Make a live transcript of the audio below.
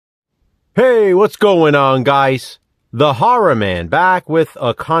Hey, what's going on, guys? The Horror Man back with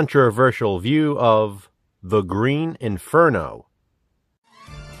a controversial view of The Green Inferno.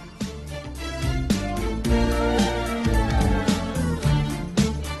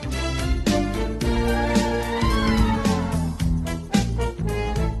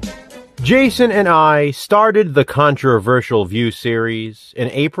 Jason and I started the Controversial View series in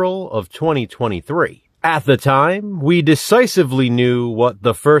April of 2023. At the time, we decisively knew what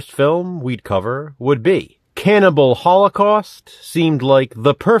the first film we'd cover would be. Cannibal Holocaust seemed like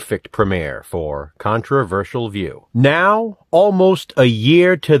the perfect premiere for Controversial View. Now, almost a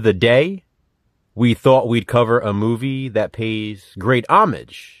year to the day, we thought we'd cover a movie that pays great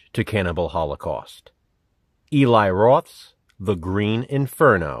homage to Cannibal Holocaust. Eli Roth's The Green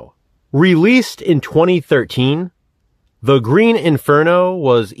Inferno. Released in 2013, The Green Inferno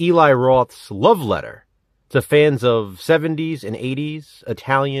was Eli Roth's love letter to fans of 70s and 80s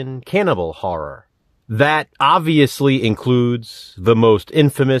Italian cannibal horror. That obviously includes the most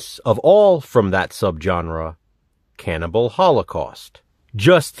infamous of all from that subgenre, Cannibal Holocaust.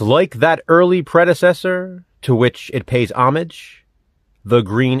 Just like that early predecessor to which it pays homage, The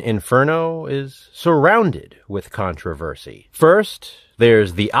Green Inferno is surrounded with controversy. First,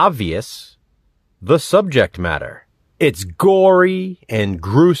 there's the obvious, the subject matter. It's gory and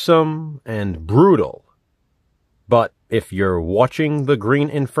gruesome and brutal. But if you're watching The Green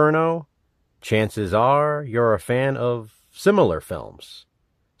Inferno, chances are you're a fan of similar films.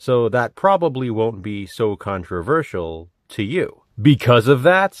 So that probably won't be so controversial to you. Because of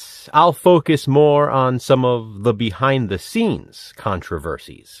that, I'll focus more on some of the behind-the-scenes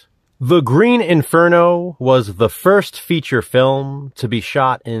controversies. The Green Inferno was the first feature film to be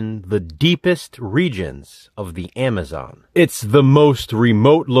shot in the deepest regions of the Amazon. It's the most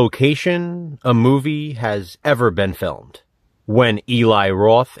remote location a movie has ever been filmed. When Eli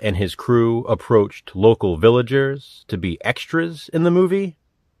Roth and his crew approached local villagers to be extras in the movie,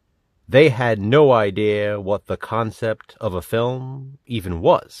 they had no idea what the concept of a film even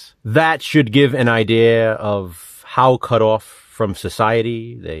was. That should give an idea of how cut off from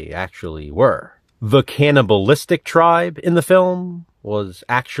society they actually were. The cannibalistic tribe in the film was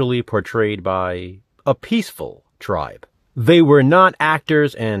actually portrayed by a peaceful tribe. They were not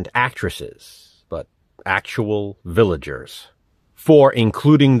actors and actresses, but actual villagers. For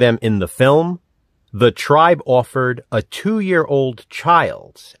including them in the film, the tribe offered a 2-year-old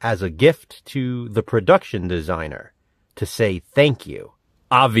child as a gift to the production designer to say thank you.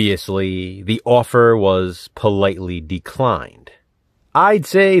 Obviously, the offer was politely declined. I'd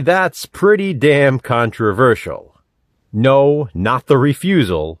say that's pretty damn controversial. No, not the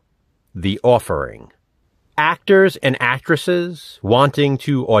refusal, the offering. Actors and actresses wanting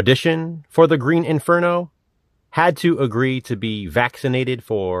to audition for The Green Inferno had to agree to be vaccinated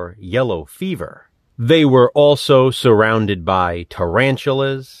for yellow fever. They were also surrounded by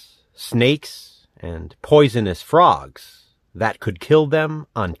tarantulas, snakes, and poisonous frogs that could kill them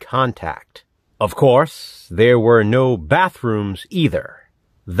on contact. Of course, there were no bathrooms either.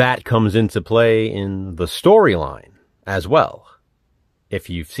 That comes into play in the storyline as well. If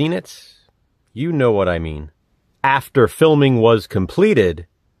you've seen it, you know what I mean. After filming was completed,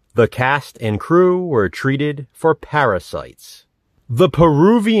 the cast and crew were treated for parasites. The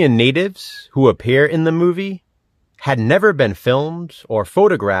Peruvian natives who appear in the movie had never been filmed or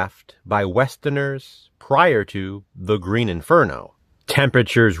photographed by Westerners prior to The Green Inferno.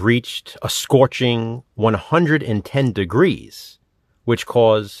 Temperatures reached a scorching 110 degrees, which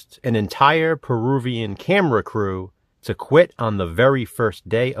caused an entire Peruvian camera crew to quit on the very first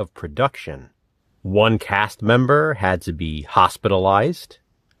day of production. One cast member had to be hospitalized.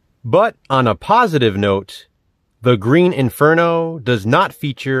 But on a positive note, The Green Inferno does not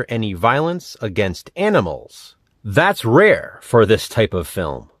feature any violence against animals. That's rare for this type of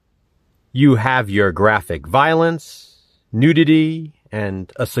film. You have your graphic violence, nudity,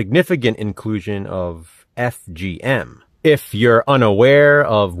 and a significant inclusion of FGM. If you're unaware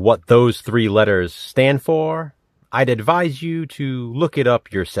of what those 3 letters stand for, I'd advise you to look it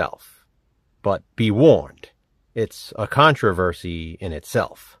up yourself. But be warned, it's a controversy in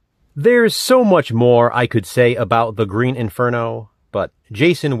itself. There's so much more I could say about The Green Inferno, but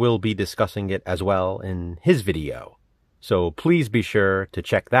Jason will be discussing it as well in his video, so please be sure to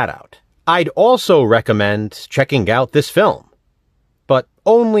check that out. I'd also recommend checking out this film, but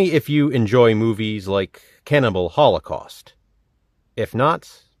only if you enjoy movies like Cannibal Holocaust. If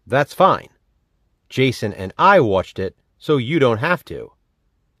not, that's fine. Jason and I watched it, so you don't have to.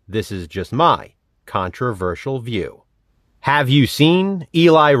 This is just my controversial view. Have you seen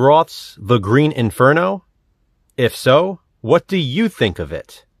Eli Roth's The Green Inferno? If so, what do you think of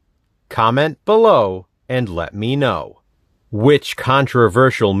it? Comment below and let me know. Which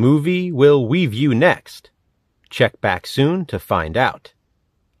controversial movie will we view next? Check back soon to find out.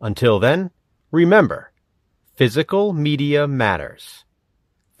 Until then, remember, physical media matters.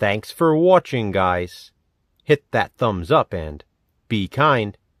 Thanks for watching, guys. Hit that thumbs up and, be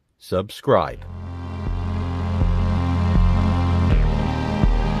kind, subscribe.